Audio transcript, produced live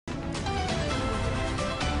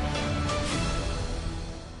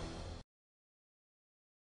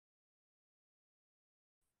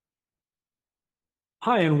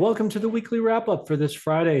Hi, and welcome to the weekly wrap up for this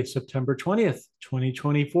Friday, September 20th,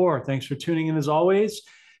 2024. Thanks for tuning in as always.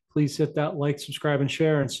 Please hit that like, subscribe, and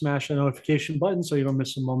share, and smash the notification button so you don't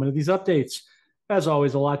miss a moment of these updates. As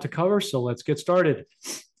always, a lot to cover, so let's get started.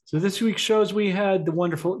 So, this week's shows, we had the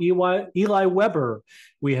wonderful Eli Weber.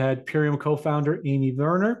 We had Purium co founder Amy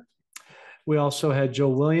Werner. We also had Joe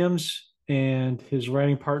Williams and his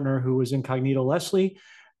writing partner, who was Incognito Leslie.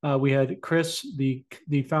 We had Chris, the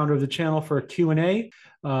founder of the channel, for a Q&A,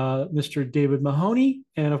 Mr. David Mahoney,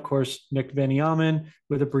 and of course, Nick Van Yamen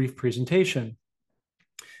with a brief presentation.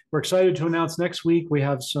 We're excited to announce next week we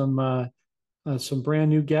have some brand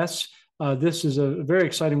new guests. This is a very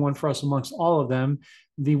exciting one for us amongst all of them.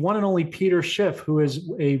 The one and only Peter Schiff, who is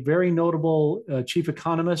a very notable chief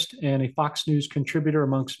economist and a Fox News contributor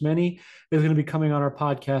amongst many, is going to be coming on our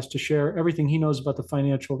podcast to share everything he knows about the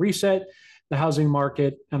financial reset, the housing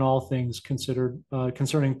market, and all things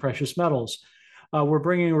concerning precious metals. We're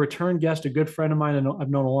bringing a return guest, a good friend of mine I've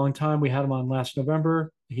known a long time. We had him on last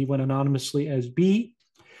November. He went anonymously as B.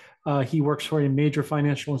 He works for a major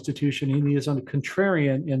financial institution, and he is a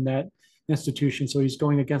contrarian in that institution, so he's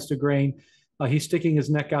going against the grain. He's sticking his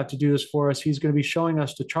neck out to do this for us. He's going to be showing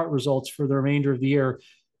us the chart results for the remainder of the year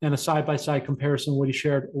and a side-by-side comparison of what he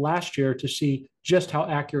shared last year to see just how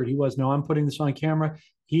accurate he was. Now, I'm putting this on camera.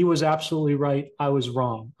 He was absolutely right. I was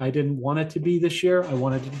wrong. I didn't want it to be this year. I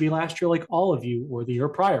wanted it to be last year like all of you, or the year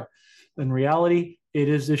prior. In reality, it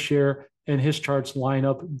is this year, and his charts line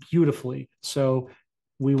up beautifully. So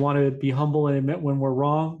we want to be humble and admit when we're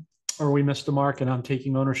wrong or we missed the mark, and I'm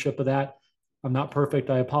taking ownership of that. I'm not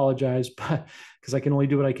perfect. I apologize, but because I can only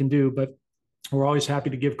do what I can do. But we're always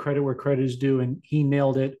happy to give credit where credit is due, and he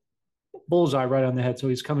nailed it bullseye right on the head. So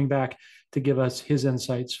he's coming back to give us his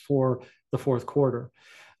insights for the fourth quarter.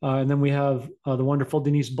 And then we have the wonderful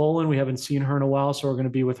Denise Bolin. We haven't seen her in a while, so we're going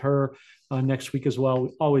to be with her next week as well. We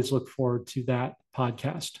always look forward to that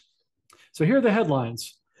podcast. So here are the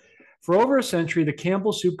headlines. For over a century, the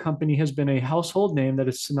Campbell Soup Company has been a household name that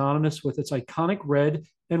is synonymous with its iconic red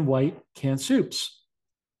and white canned soups.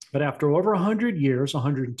 But after over 100 years,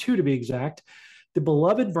 102 to be exact, the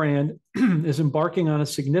beloved brand is embarking on a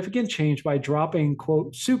significant change by dropping,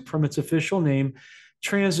 quote, soup from its official name,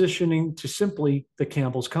 transitioning to simply the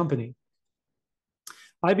Campbell's Company.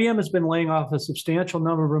 IBM has been laying off a substantial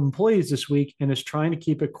number of employees this week and is trying to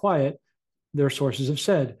keep it quiet, their sources have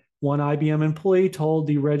said. One IBM employee told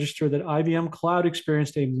the Register that IBM Cloud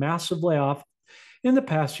experienced a massive layoff in the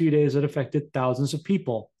past few days that affected thousands of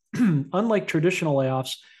people. Unlike traditional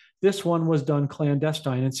layoffs, this one was done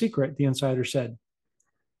clandestine and secret, the insider said.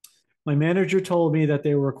 My manager told me that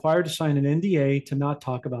they were required to sign an NDA to not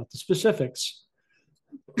talk about the specifics.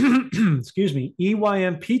 Excuse me.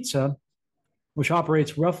 EYM Pizza, which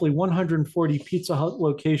operates roughly 140 Pizza Hut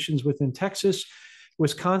locations within Texas,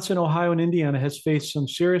 Wisconsin, Ohio, and Indiana, has faced some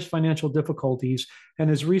serious financial difficulties and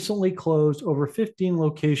has recently closed over 15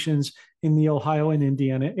 locations in the Ohio and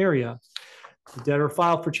Indiana area. The debtor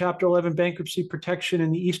filed for Chapter 11 bankruptcy protection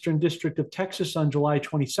in the Eastern District of Texas on July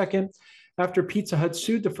 22nd after Pizza Hut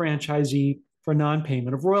sued the franchisee for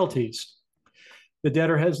non-payment of royalties. The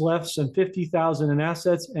debtor has less than $50,000 in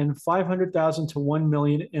assets and $500,000 to $1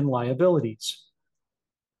 million in liabilities.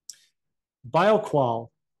 BioQual,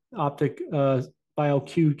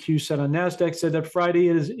 BioQQ said on NASDAQ, said that Friday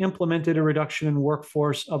it has implemented a reduction in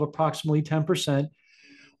workforce of approximately 10%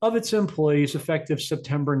 of its employees effective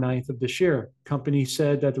September 9th of this year. The company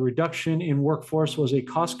said that the reduction in workforce was a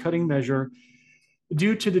cost-cutting measure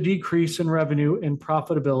due to the decrease in revenue and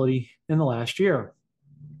profitability in the last year.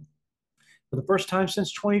 For the first time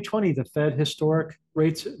since 2020, the Fed historic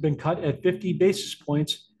rates have been cut at 50 basis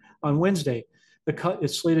points on Wednesday. The cut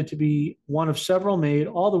is slated to be one of several made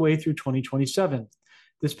all the way through 2027.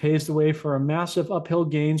 This paves the way for a massive uphill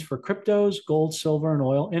gains for cryptos, gold, silver, and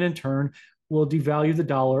oil, and in turn will devalue the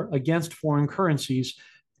dollar against foreign currencies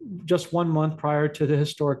just 1 month prior to the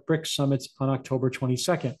historic BRICS summits on October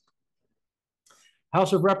 22nd.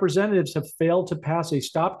 House of Representatives have failed to pass a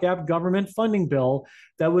stopgap government funding bill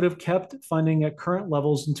that would have kept funding at current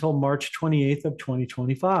levels until March 28th of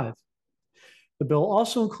 2025. The bill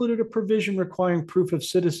also included a provision requiring proof of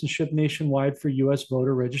citizenship nationwide for U.S.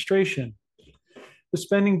 voter registration. The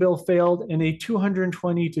spending bill failed in a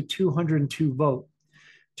 220 to 202 vote.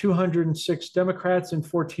 206 Democrats and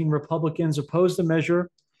 14 Republicans opposed the measure,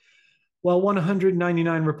 while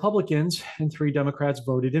 199 Republicans and 3 Democrats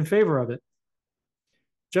voted in favor of it.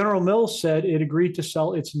 General Mills said it agreed to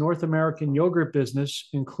sell its North American yogurt business,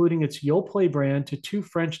 including its Yoplait brand, to 2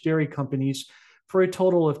 French dairy companies for a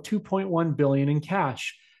total of $2.1 billion in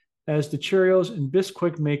cash, as the Cheerios and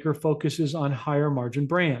Bisquick maker focuses on higher margin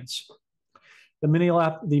brands. The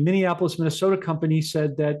Minneapolis, Minnesota company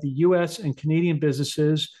said that the U.S. and Canadian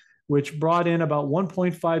businesses, which brought in about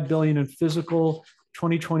 $1.5 billion in fiscal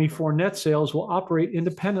 2024 net sales, will operate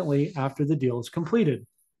independently after the deal is completed.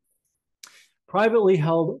 Privately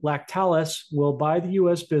held Lactalis will buy the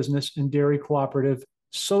U.S. business and dairy cooperative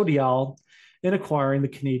Sodial in acquiring the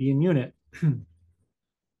Canadian unit.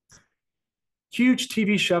 Huge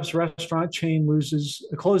TV Chef's restaurant chain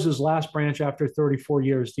closes last branch after 34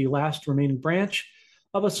 years. The last remaining branch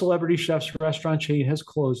of a celebrity chef's restaurant chain has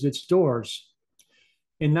closed its doors.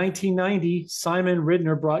 In 1990, Simon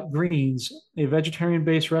Ridner brought Greens, a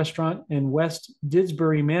vegetarian-based restaurant in West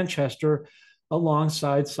Didsbury, Manchester,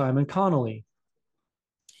 alongside Simon Connolly.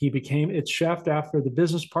 He became its chef after the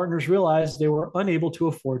business partners realized they were unable to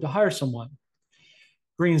afford to hire someone.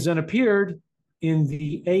 Greens then appeared in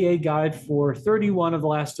the AA Guide for 31 of the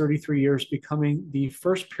last 33 years, becoming the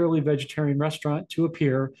first purely vegetarian restaurant to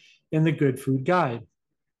appear in the Good Food Guide.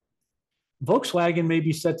 Volkswagen may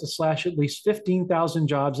be set to slash at least 15,000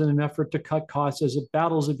 jobs in an effort to cut costs as it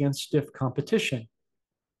battles against stiff competition.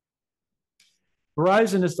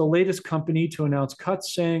 Verizon is the latest company to announce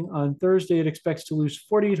cuts, saying on Thursday it expects to lose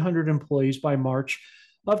 4,800 employees by March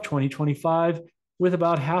of 2025, with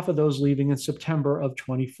about half of those leaving in September of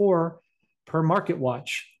 24, per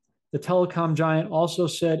MarketWatch. The telecom giant also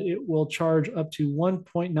said it will charge up to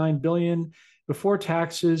 $1.9 billion before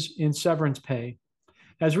taxes in severance pay.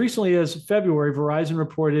 As recently as February, Verizon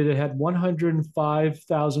reported it had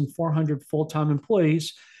 105,400 full-time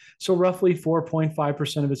employees, so roughly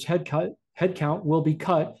 4.5% of its headcount will be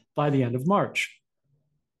cut by the end of March.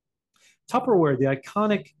 Tupperware, the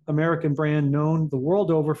iconic American brand known the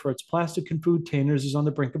world over for its plastic and food containers, is on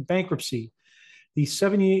the brink of bankruptcy. The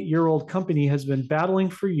 78-year-old company has been battling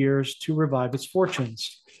for years to revive its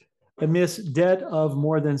fortunes. Amidst debt of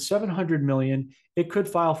more than $700 million, it could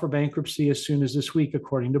file for bankruptcy as soon as this week,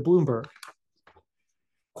 according to Bloomberg.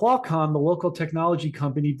 Qualcomm, the local technology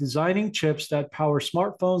company designing chips that power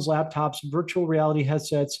smartphones, laptops, virtual reality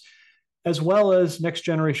headsets, as well as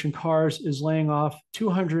next-generation cars, is laying off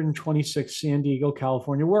 226 San Diego,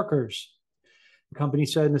 California workers. The company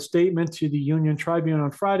said in a statement to the Union Tribune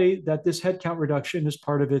on Friday that this headcount reduction is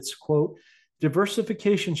part of its, quote,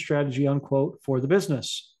 diversification strategy, unquote, for the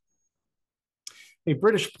business. A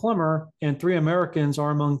British plumber and 3 Americans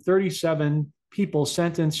are among 37 people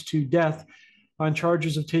sentenced to death on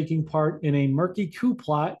charges of taking part in a murky coup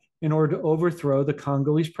plot in order to overthrow the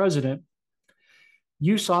Congolese president.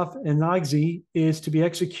 Yusuf Enagzi is to be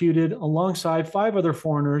executed alongside 5 other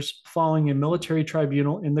foreigners following a military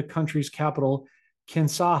tribunal in the country's capital,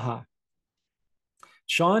 Kinshasa.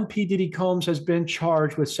 Sean P. Diddy Combs has been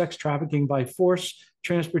charged with sex trafficking by force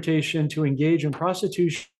transportation to engage in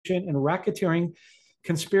prostitution and racketeering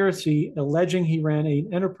conspiracy, alleging he ran an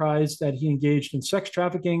enterprise that he engaged in sex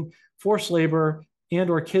trafficking, forced labor, and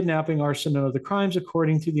or kidnapping, arson, and other crimes,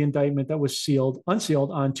 according to the indictment that was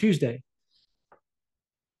unsealed on Tuesday.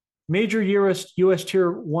 Major U.S.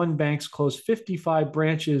 Tier 1 banks closed 55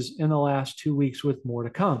 branches in the last 2 weeks, with more to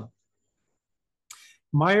come.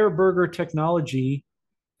 Meyer Burger Technology,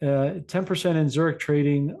 10% in Zurich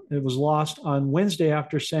trading, it was lost on Wednesday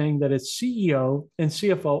after saying that its CEO and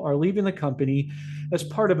CFO are leaving the company as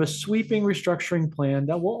part of a sweeping restructuring plan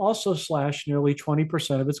that will also slash nearly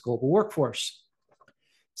 20% of its global workforce.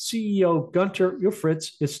 CEO Gunter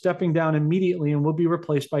Ufritz is stepping down immediately and will be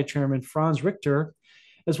replaced by Chairman Franz Richter,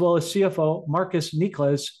 as well as CFO Markus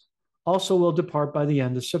Niklas also will depart by the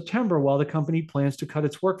end of September, while the company plans to cut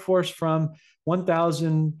its workforce from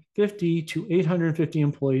 1,050 to 850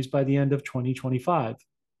 employees by the end of 2025.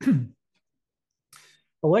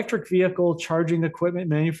 Electric vehicle charging equipment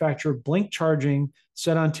manufacturer Blink Charging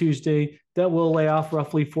said on Tuesday that will lay off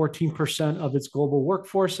roughly 14% of its global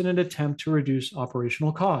workforce in an attempt to reduce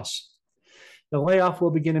operational costs. The layoff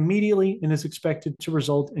will begin immediately and is expected to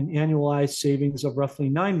result in annualized savings of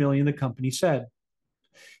roughly $9 million, the company said.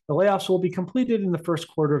 The layoffs will be completed in the first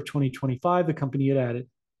quarter of 2025, the company had added.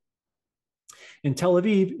 In Tel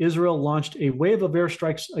Aviv, Israel launched a wave of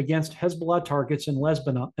airstrikes against Hezbollah targets in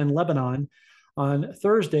Lebanon on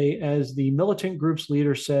Thursday, as the militant group's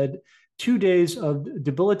leader said 2 days of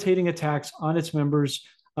debilitating attacks on its members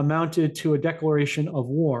amounted to a declaration of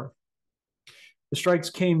war. The strikes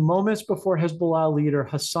came moments before Hezbollah leader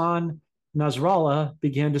Hassan Nasrallah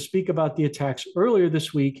began to speak about the attacks earlier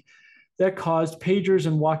this week that caused pagers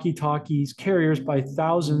and walkie-talkies carriers by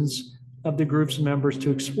thousands of the group's members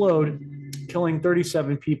to explode, killing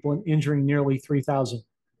 37 people and injuring nearly 3,000.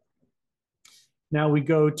 Now we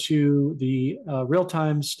go to the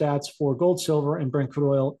real-time stats for gold, silver, and Brent crude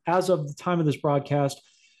oil. As of the time of this broadcast,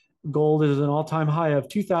 Gold is an all-time high of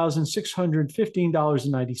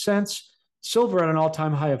 $2,615.90. Silver at an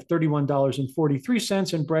all-time high of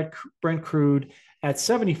 $31.43, and Brent crude at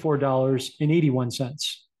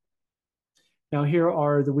 $74.81. Now, here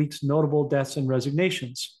are the week's notable deaths and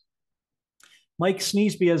resignations. Mike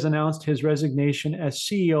Sneesby has announced his resignation as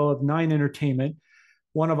CEO of Nine Entertainment,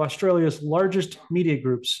 one of Australia's largest media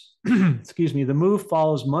groups. Excuse me. The move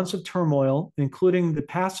follows months of turmoil, including the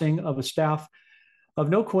passing of a staff of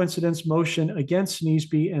no coincidence motion against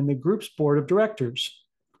Sneesby and the group's board of directors.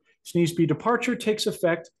 Sneesby's departure takes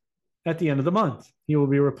effect at the end of the month. He will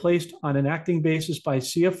be replaced on an acting basis by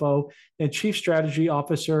CFO and Chief Strategy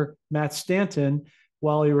Officer Matt Stanton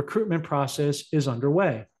while a recruitment process is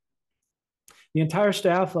underway. The entire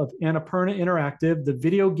staff of Annapurna Interactive, the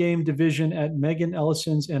video game division at Megan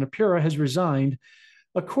Ellison's Annapurna, has resigned,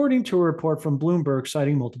 according to a report from Bloomberg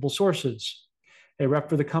citing multiple sources. A rep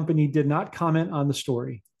for the company did not comment on the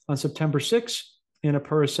story. On September 6,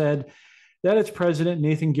 Annapurna said that its president,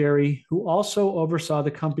 Nathan Gary, who also oversaw the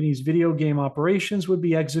company's video game operations, would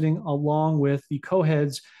be exiting along with the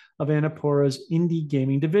co-heads of Annapurna's indie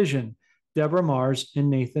gaming division, Deborah Mars and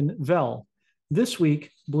Nathan Vell. This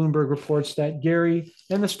week, Bloomberg reports that Gary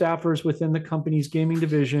and the staffers within the company's gaming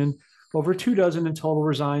division, over 24 in total,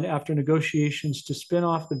 resigned after negotiations to spin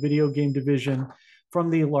off the video game division from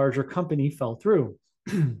the larger company fell through.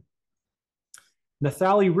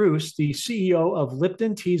 Nathalie Roos, the CEO of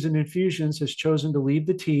Lipton Teas and Infusions, has chosen to leave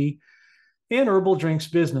the tea and herbal drinks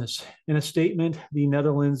business. In a statement, the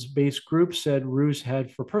Netherlands-based group said Roos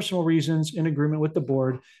had, for personal reasons, in agreement with the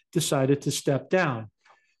board, decided to step down.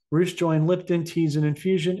 Roos joined Lipton Teas and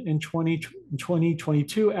Infusion in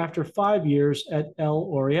 2022 after 5 years at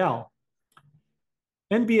L'Oreal.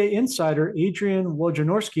 NBA insider Adrian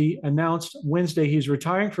Wojnarowski announced Wednesday he's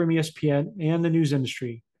retiring from ESPN and the news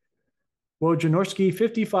industry. Wojnarowski,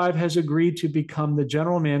 55, has agreed to become the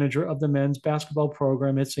general manager of the men's basketball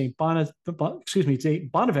program at St.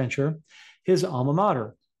 Bonaventure, his alma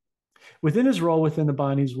mater. Within his role within the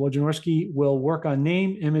Bonnies, Wojnarowski will work on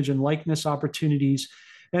name, image, and likeness opportunities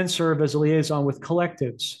and serve as a liaison with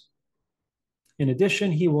collectives. In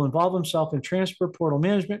addition, he will involve himself in transfer portal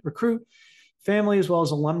management, recruit, family, as well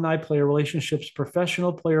as alumni player relationships,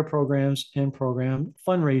 professional player programs, and program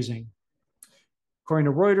fundraising. According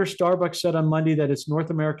to Reuters, Starbucks said on Monday that its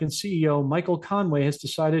North American CEO, Michael Conway, has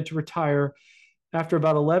decided to retire after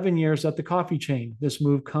about 11 years at the coffee chain. This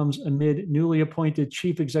move comes amid newly appointed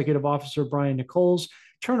Chief Executive Officer Brian Nichols'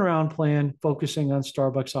 turnaround plan focusing on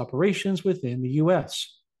Starbucks operations within the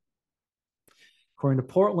U.S. According to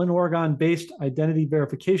Portland, Oregon-based identity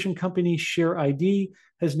verification company ShareID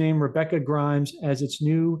has named Rebecca Grimes as its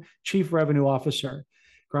new Chief Revenue Officer.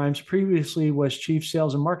 Grimes previously was Chief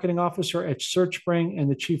Sales and Marketing Officer at SearchSpring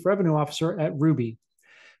and the Chief Revenue Officer at Ruby.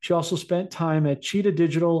 She also spent time at Cheetah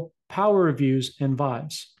Digital, Power Reviews, and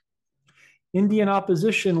Vibes. Indian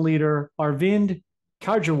opposition leader Arvind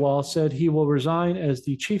Kejriwal said he will resign as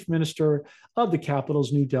the Chief Minister of the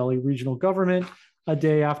capital's New Delhi regional government a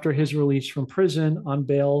day after his release from prison on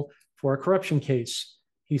bail for a corruption case.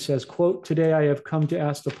 He says, quote, "Today I have come to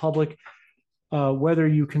ask the public whether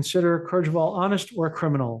you consider Kejriwal honest or a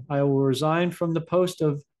criminal. I will resign from the post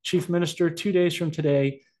of chief minister 2 days from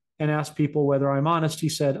today and ask people whether I'm honest," he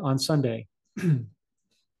said on Sunday.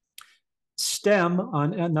 STEM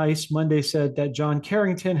on NICE Monday said that John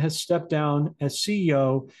Carrington has stepped down as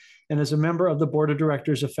CEO and as a member of the board of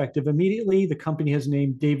directors effective immediately. The company has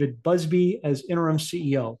named David Busby as interim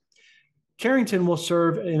CEO. Carrington will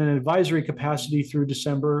serve in an advisory capacity through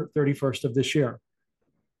December 31st of this year.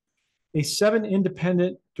 7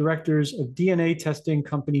 independent directors of DNA testing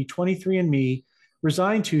company 23andMe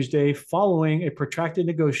resigned Tuesday following a protracted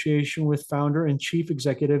negotiation with founder and chief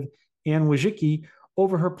executive Anne Wojcicki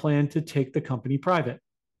over her plan to take the company private.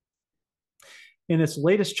 In its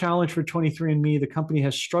latest challenge for 23andMe, the company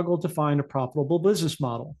has struggled to find a profitable business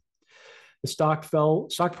model. The stock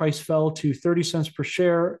price fell to 30 cents per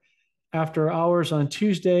share after hours on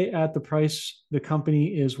Tuesday. At the price, the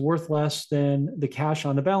company is worth less than the cash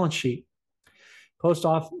on the balance sheet.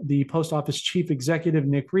 The post office chief executive,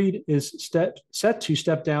 Nick Reed, is set to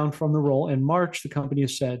step down from the role in March, the company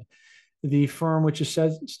has said. The firm, which is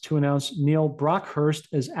set to announce Neil Brockhurst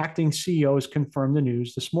as acting CEO, has confirmed the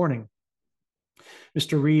news this morning.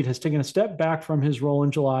 Mr. Reed has taken a step back from his role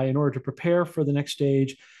in July in order to prepare for the next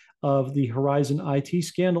stage of the Horizon IT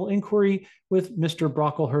scandal inquiry, with Mr.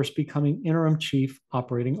 Brocklehurst becoming interim chief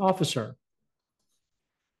operating officer.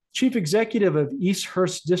 Chief executive of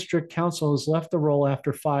Easthurst District Council has left the role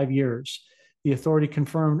after 5 years. The authority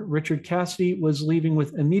confirmed Richard Cassidy was leaving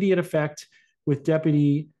with immediate effect, with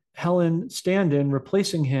Deputy Helen Standen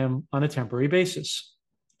replacing him on a temporary basis.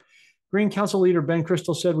 Green Council leader Ben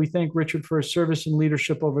Crystal said, "We thank Richard for his service and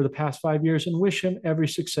leadership over the past 5 years and wish him every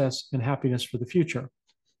success and happiness for the future."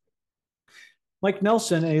 Mike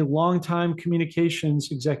Nelson, a longtime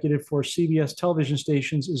communications executive for CBS television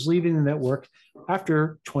stations, is leaving the network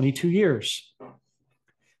after 22 years.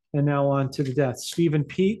 And now on to the death. Stephen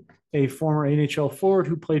Peat, a former NHL forward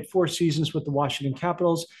who played 4 seasons with the Washington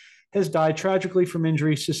Capitals, has died tragically from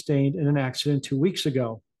injuries sustained in an accident 2 weeks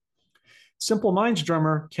ago. Simple Minds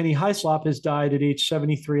drummer Kenny Hyslop has died at age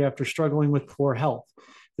 73 after struggling with poor health.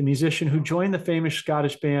 The musician who joined the famous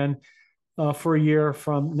Scottish band for a year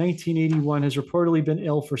from 1981 has reportedly been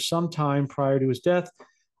ill for some time prior to his death.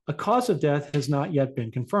 A cause of death has not yet been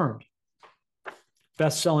confirmed.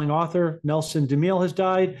 Best-selling author Nelson DeMille has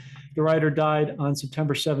died. The writer died on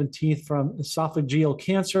September 17th from esophageal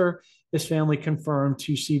cancer. His family confirmed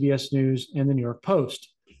to CBS News and the New York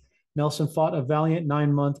Post. Nelson fought a valiant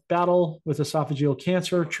 9-month battle with esophageal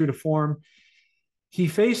cancer, true to form. He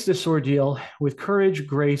faced this ordeal with courage,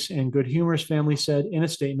 grace, and good humor, his family said in a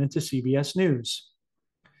statement to CBS News.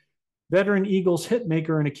 Veteran Eagles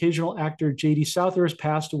hitmaker and occasional actor J.D. Souther has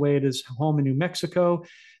passed away at his home in New Mexico.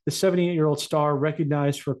 The 78-year-old star,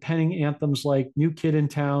 recognized for penning anthems like New Kid in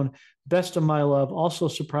Town, Best of My Love, also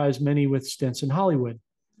surprised many with stints in Hollywood.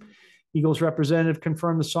 Eagles representative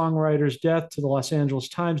confirmed the songwriter's death to the Los Angeles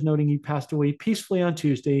Times, noting he passed away peacefully on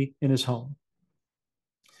Tuesday in his home.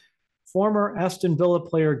 Former Aston Villa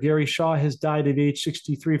player Gary Shaw has died at age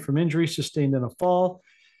 63 from injury sustained in a fall.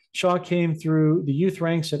 Shaw came through the youth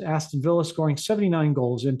ranks at Aston Villa, scoring 79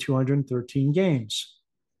 goals in 213 games.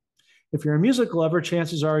 If you're a music lover,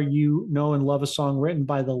 chances are you know and love a song written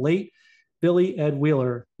by the late Billy Ed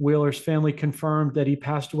Wheeler. Wheeler's family confirmed that he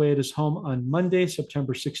passed away at his home on Monday,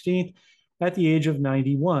 September 16th, at the age of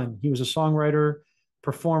 91. He was a songwriter,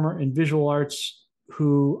 performer, and visual artist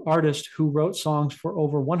who wrote songs for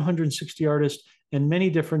over 160 artists and many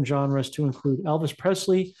different genres, to include Elvis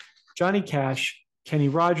Presley, Johnny Cash, Kenny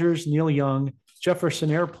Rogers, Neil Young, Jefferson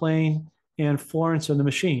Airplane, and Florence and the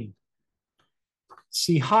Machine.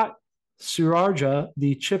 Sihat Suraja,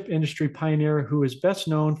 the chip industry pioneer who is best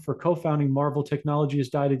known for co-founding Marvel Technology, has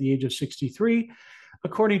died at the age of 63,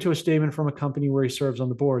 according to a statement from a company where he serves on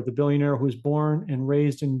the board. The billionaire, who was born and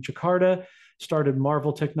raised in Jakarta, started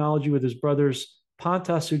Marvel Technology with his brothers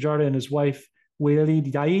Panta Sujarta and his wife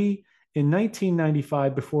Weili Dai in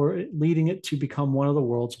 1995 before leading it to become one of the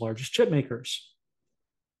world's largest chip makers.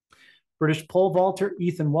 British pole vaulter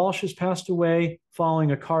Ethan Walsh has passed away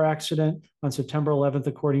following a car accident on September 11th,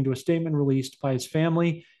 according to a statement released by his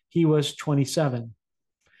family. He was 27.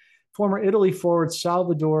 Former Italy forward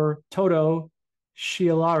Salvatore Toto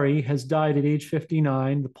Sciolari has died at age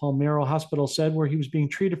 59, the Palmero Hospital said, where he was being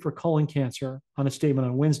treated for colon cancer, on a statement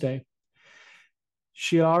on Wednesday.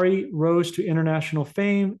 Sciolari rose to international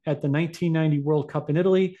fame at the 1990 World Cup in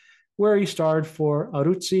Italy, where he starred for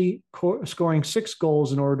Abruzzi, scoring 6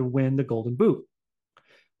 goals in order to win the Golden Boot.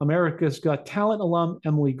 America's Got Talent alum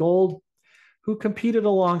Emily Gold, who competed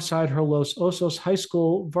alongside her Los Osos high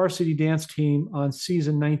school varsity dance team on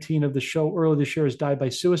season 19 of the show earlier this year, has died by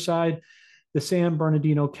suicide. The San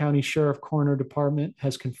Bernardino County Sheriff Coroner Department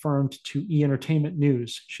has confirmed to E! Entertainment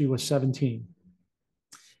News. She was 17.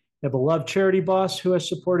 A beloved charity boss who has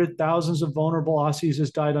supported thousands of vulnerable Aussies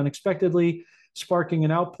has died unexpectedly, sparking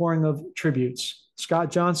an outpouring of tributes.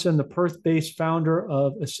 Scott Johnson, the Perth-based founder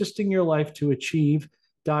of Assisting Your Life to Achieve,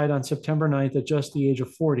 died on September 9th at just the age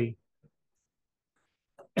of 40.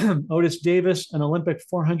 Otis Davis, an Olympic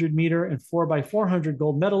 400-meter and 4x400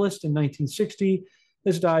 gold medalist in 1960,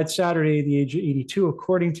 has died Saturday at the age of 82,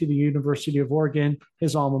 according to the University of Oregon,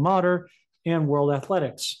 his alma mater, and World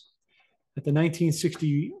Athletics. At the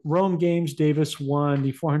 1960 Rome Games, Davis won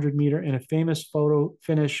the 400-meter in a famous photo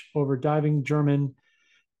finish over diving German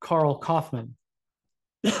Karl Kaufmann.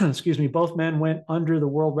 Excuse me. Both men went under the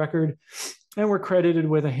world record and were credited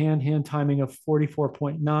with a hand-hand timing of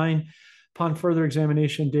 44.9. Upon further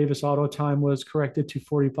examination, Davis' auto time was corrected to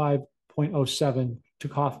 45.07 to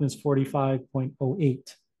Kaufmann's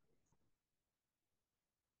 45.08.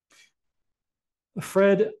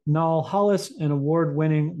 Fred Nall-Hollis, an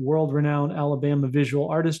award-winning, world-renowned Alabama visual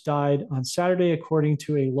artist, died on Saturday, according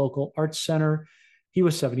to a local arts center. He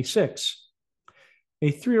was 76.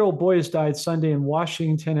 A 3-year-old boy has died Sunday in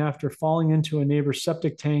Washington after falling into a neighbor's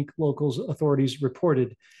septic tank, local authorities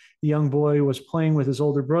reported. The young boy was playing with his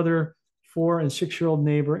older brother, 4- and 6-year-old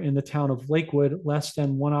neighbor in the town of Lakewood, less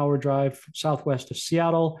than 1 hour drive southwest of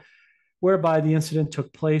Seattle, whereby the incident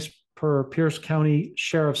took place, per Pierce County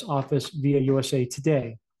Sheriff's Office via USA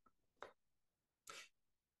Today.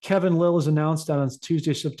 Kevin Lill has announced that on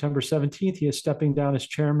Tuesday, September 17th, he is stepping down as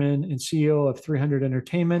chairman and CEO of 300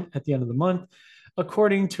 Entertainment at the end of the month.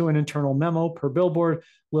 According to an internal memo per Billboard,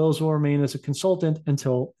 Lills will remain as a consultant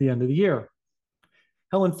until the end of the year.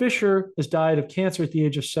 Helen Fisher has died of cancer at the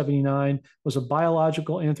age of 79, was a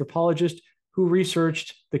biological anthropologist who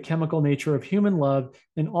researched the chemical nature of human love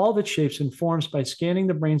and all of its shapes and forms by scanning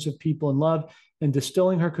the brains of people in love and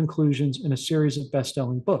distilling her conclusions in a series of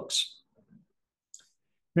best-selling books.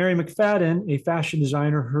 Mary McFadden, a fashion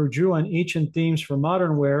designer who drew on ancient themes for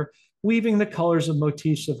modern wear, weaving the colors of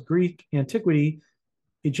motifs of Greek antiquity,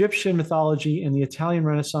 Egyptian mythology, and the Italian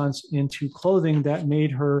Renaissance into clothing that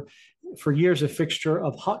made her, for years, a fixture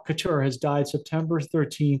of haute couture, has died September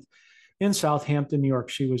 13th in Southampton, New York.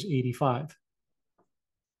 She was 85.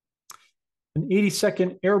 An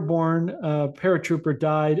 82nd Airborne paratrooper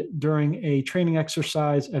died during a training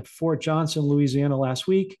exercise at Fort Johnson, Louisiana last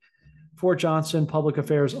week. Fort Johnson Public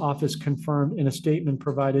Affairs Office confirmed in a statement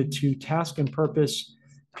provided to Task and Purpose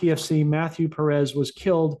PFC Matthew Perez was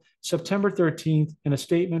killed September 13th in a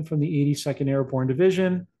statement from the 82nd Airborne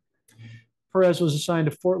Division. Perez was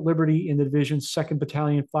assigned to Fort Liberty in the division's 2nd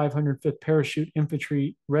Battalion, 505th Parachute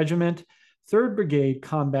Infantry Regiment, 3rd Brigade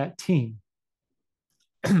Combat Team.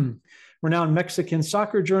 Renowned Mexican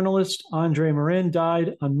soccer journalist Andre Marin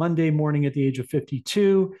died on Monday morning at the age of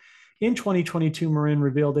 52. In 2022, Marin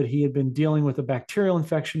revealed that he had been dealing with a bacterial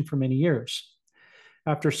infection for many years.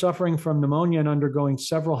 After suffering from pneumonia and undergoing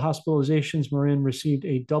several hospitalizations, Marin received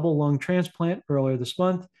a double lung transplant earlier this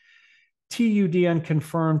month. TUDN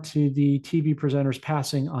confirmed to the TV presenter's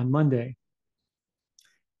passing on Monday.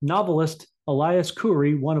 Novelist Elias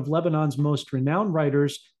Khoury, one of Lebanon's most renowned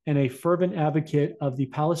writers and a fervent advocate of the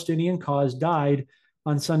Palestinian cause, died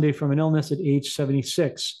on Sunday from an illness at age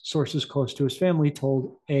 76, sources close to his family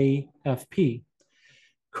told AFP.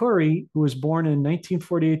 Khoury, who was born in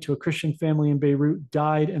 1948 to a Christian family in Beirut,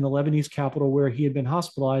 died in the Lebanese capital where he had been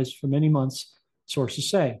hospitalized for many months, sources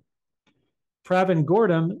say. Pravin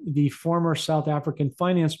Gordhan, the former South African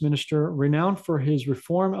finance minister, renowned for his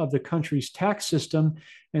reform of the country's tax system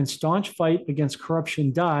and staunch fight against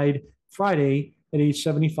corruption, died Friday at age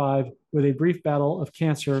 75 with a brief battle of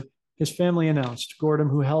cancer, his family announced. Gordhan,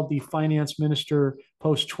 who held the finance minister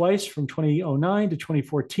post twice from 2009 to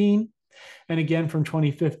 2014 and again from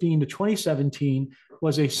 2015 to 2017,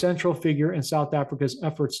 was a central figure in South Africa's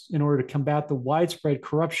efforts in order to combat the widespread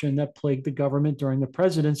corruption that plagued the government during the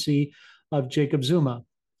presidency of Jacob Zuma.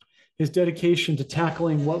 His dedication to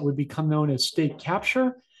tackling what would become known as state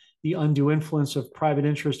capture, the undue influence of private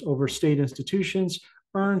interest over state institutions,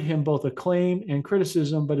 earned him both acclaim and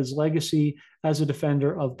criticism, but his legacy as a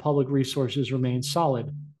defender of public resources remains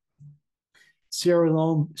solid.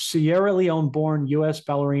 Sierra Leone-born U.S.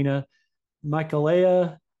 ballerina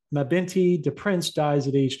Michaela Mabinti de Prince dies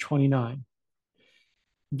at age 29.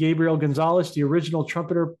 Gabriel Gonzalez, the original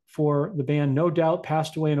trumpeter for the band No Doubt,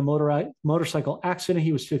 passed away in a motorcycle accident.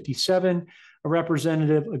 He was 57. A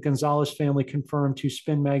representative of Gonzalez family confirmed to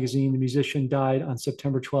Spin magazine the musician died on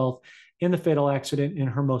September 12th in the fatal accident in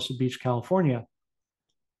Hermosa Beach, California.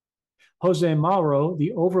 Jose Mauro,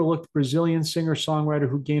 the overlooked Brazilian singer-songwriter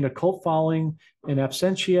who gained a cult following in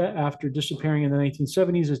absentia after disappearing in the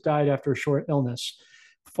 1970s, has died after a short illness.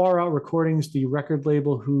 Far Out Recordings, the record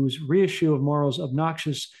label whose reissue of Mauro's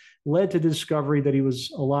Obnoxious led to the discovery that he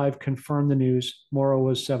was alive, confirmed the news. Mauro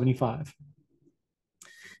was 75.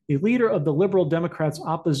 A leader of the Liberal Democrats'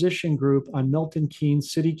 opposition group on Milton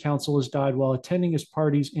Keynes City Council has died while attending his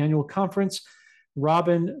party's annual conference.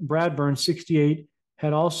 Robin Bradburn, 68,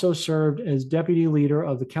 had also served as deputy leader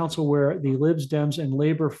of the council where the Libs, Dems, and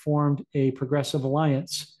Labor formed a progressive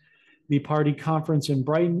alliance. The party conference in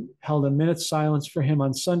Brighton held a minute's silence for him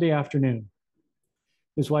on Sunday afternoon.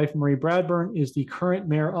 His wife, Marie Bradburn, is the current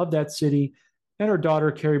mayor of that city, and her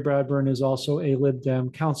daughter, Carrie Bradburn, is also a Lib Dem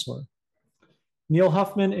councilor. Neil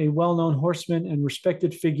Huffman, a well-known horseman and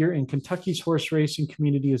respected figure in Kentucky's horse racing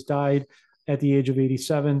community, has died at the age of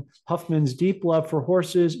 87. Huffman's deep love for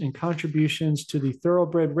horses and contributions to the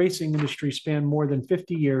thoroughbred racing industry span more than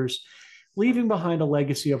 50 years, leaving behind a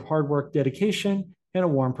legacy of hard work, dedication, and a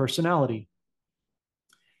warm personality.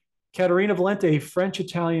 Caterina Valente, a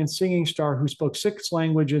French-Italian singing star who spoke 6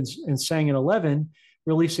 languages and sang in 11,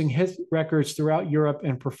 releasing hit records throughout Europe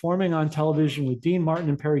and performing on television with Dean Martin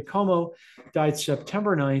and Perry Como, died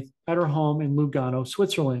September 9th at her home in Lugano,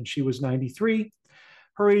 Switzerland. She was 93.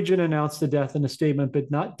 Her agent announced the death in a statement,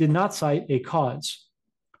 but did not cite a cause.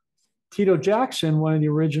 Tito Jackson, one of the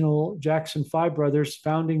original Jackson 5 brothers,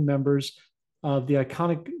 founding members of the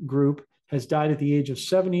iconic group, has died at the age of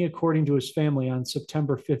 70, according to his family. On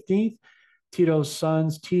September 15th, Tito's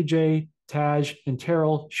sons, TJ, Taj, and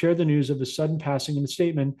Terrell shared the news of his sudden passing in a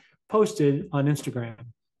statement posted on Instagram.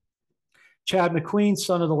 Chad McQueen,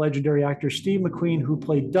 son of the legendary actor Steve McQueen, who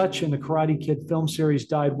played Dutch in the Karate Kid film series,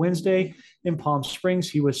 died Wednesday in Palm Springs.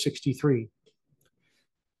 He was 63.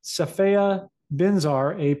 Safia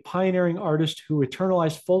Binzar, a pioneering artist who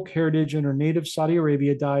eternalized folk heritage in her native Saudi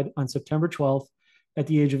Arabia, died on September 12th at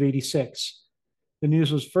the age of 86. The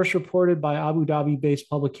news was first reported by Abu Dhabi-based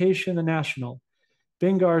publication, The National.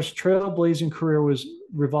 Bingar's trailblazing career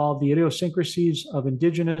revolved the idiosyncrasies of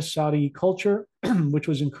indigenous Saudi culture, which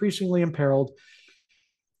was increasingly imperiled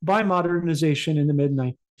by modernization in the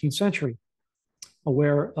mid-19th century.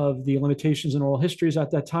 Aware of the limitations in oral histories at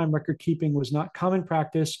that time, record keeping was not common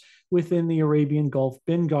practice within the Arabian Gulf.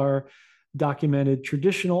 Bingar documented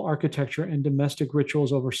traditional architecture and domestic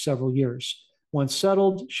rituals over several years. Once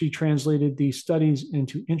settled, she translated these studies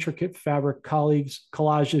into intricate fabric collages,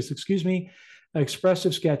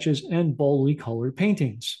 expressive sketches, and boldly colored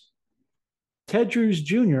paintings. Ted Drews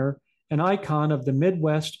Jr., an icon of the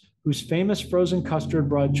Midwest, whose famous frozen custard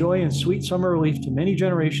brought joy and sweet summer relief to many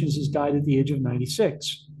generations, has died at the age of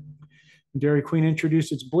 96. Dairy Queen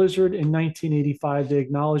introduced its Blizzard in 1985. They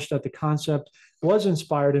acknowledged that the concept was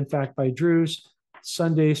inspired, in fact, by Drews.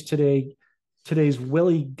 Today's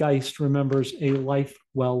Willie Geist remembers a life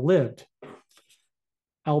well lived.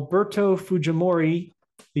 Alberto Fujimori,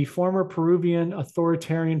 the former Peruvian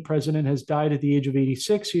authoritarian president, has died at the age of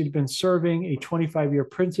 86. He had been serving a 25-year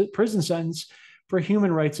prison sentence for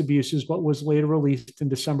human rights abuses, but was later released in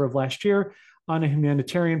December of last year on a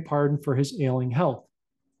humanitarian pardon for his ailing health.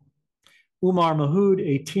 Umar Mahood,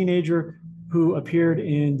 a teenager who appeared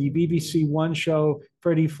in the BBC One show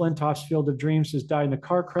Freddie Flintoff's Field of Dreams, has died in a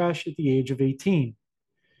car crash at the age of 18.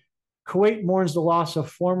 Kuwait mourns the loss of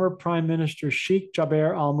former Prime Minister Sheikh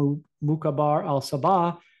Jaber al-Mukabar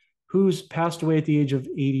al-Sabah, who's passed away at the age of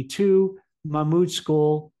 82. Mahmoud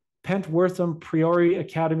School, Pentwortham Priory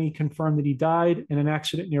Academy confirmed that he died in an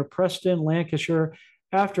accident near Preston, Lancashire,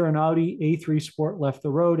 after an Audi A3 Sport left the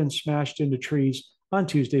road and smashed into trees on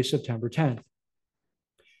Tuesday, September 10th.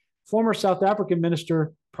 Former South African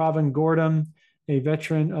Minister Pravin Gordhan, a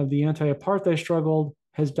veteran of the anti-apartheid struggle,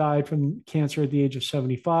 has died from cancer at the age of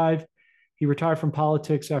 75. He retired from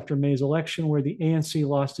politics after May's election, where the ANC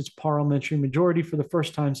lost its parliamentary majority for the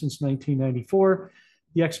first time since 1994.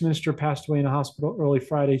 The ex-minister passed away in a hospital early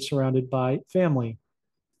Friday, surrounded by family.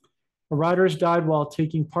 A rider has died while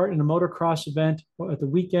taking part in a motocross event at the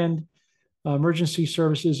weekend. Emergency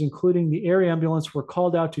services, including the air ambulance, were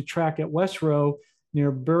called out to track at West Row near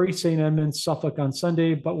Bury St. Edmunds, Suffolk on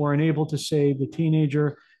Sunday, but were unable to save the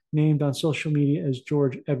teenager named on social media as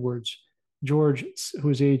George Edwards. George, who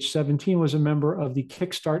is age 17, was a member of the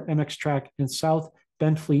Kickstart MX track in South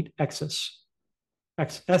Benfleet, Essex.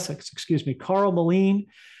 Carl Moline,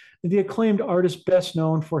 the acclaimed artist best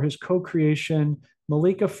known for his co-creation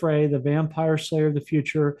Malika Frey, the Vampire Slayer of the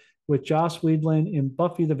Future, with Joss Whedon in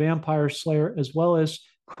Buffy the Vampire Slayer, as well as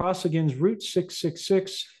Cross-Again's Route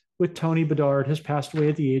 666 with Tony Bedard, has passed away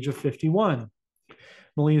at the age of 51.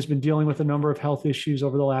 Moline has been dealing with a number of health issues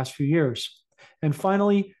over the last few years. And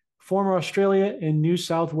finally, former Australia and New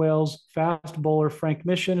South Wales fast bowler Frank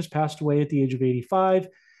Mission has passed away at the age of 85.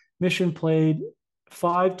 Mission played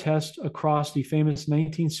 5 tests across the famous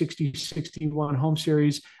 1960-61 home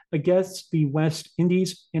series against the West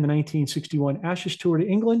Indies in the 1961 Ashes tour to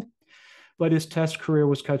England, but his test career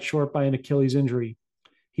was cut short by an Achilles injury.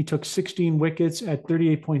 He took 16 wickets at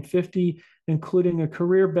 38.50, including a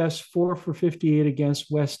career best 4 for 58 against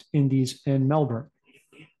West Indies and Melbourne.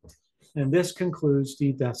 And this concludes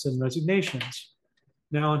the deaths and resignations.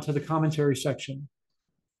 Now into the commentary section.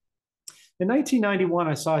 In 1991,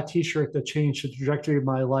 I saw a t-shirt that changed the trajectory of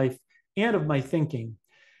my life and of my thinking.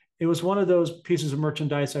 It was one of those pieces of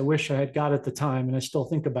merchandise I wish I had got at the time, and I still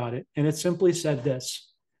think about it. And it simply said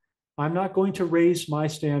this: I'm not going to raise my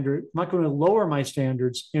standard, I'm not going to lower my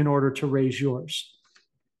standards in order to raise yours.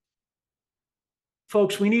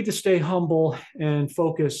 Folks, we need to stay humble and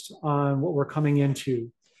focused on what we're coming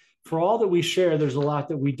into. For all that we share, there's a lot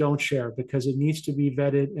that we don't share because it needs to be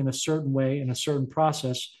vetted in a certain way, in a certain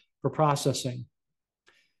process for processing.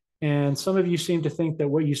 And some of you seem to think that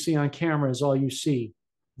what you see on camera is all you see.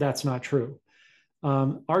 That's not true.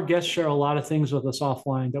 Our guests share a lot of things with us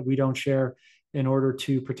offline that we don't share in order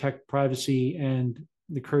to protect privacy, and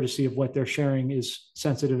the courtesy of what they're sharing is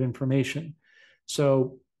sensitive information.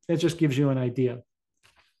 So it just gives you an idea.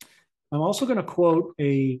 I'm also going to quote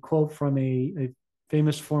a quote from a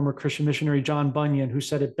famous former Christian missionary, John Bunyan, who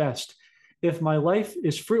said it best: if my life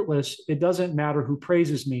is fruitless, it doesn't matter who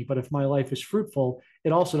praises me, but if my life is fruitful,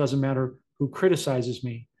 it also doesn't matter who criticizes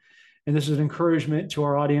me. And this is an encouragement to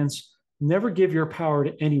our audience. Never give your power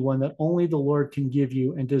to anyone that only the Lord can give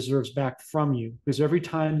you and deserves back from you. Because every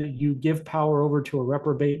time that you give power over to a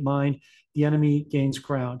reprobate mind, the enemy gains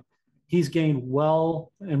ground. He's gained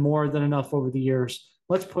well and more than enough over the years.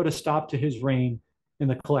 Let's put a stop to his reign in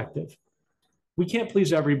the collective. We can't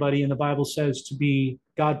please everybody, and the Bible says to be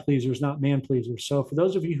God pleasers, not man pleasers. So for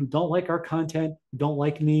those of you who don't like our content, who don't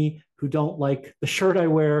like me, who don't like the shirt I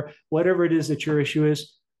wear, whatever it is that your issue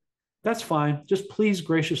is, that's fine. Just please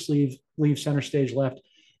graciously leave center stage left.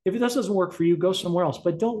 If this doesn't work for you, go somewhere else.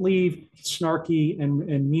 But don't leave snarky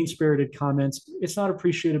and mean-spirited comments. It's not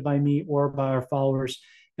appreciated by me or by our followers.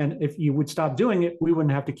 And if you would stop doing it, we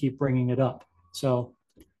wouldn't have to keep bringing it up. So,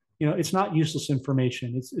 it's not useless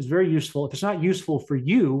information. It's very useful. If it's not useful for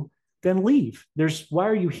you, then leave. Why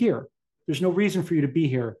are you here? There's no reason for you to be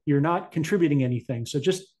here. You're not contributing anything. So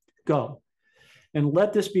just go. And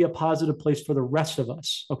let this be a positive place for the rest of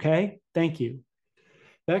us. Okay? Thank you.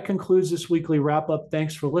 That concludes this weekly wrap up.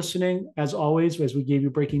 Thanks for listening. As always, as we gave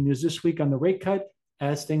you breaking news this week on the rate cut,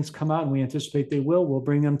 as things come out, and we anticipate they will, we'll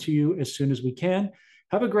bring them to you as soon as we can.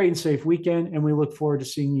 Have a great and safe weekend, and we look forward to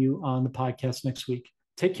seeing you on the podcast next week.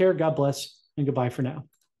 Take care. God bless, and goodbye for now.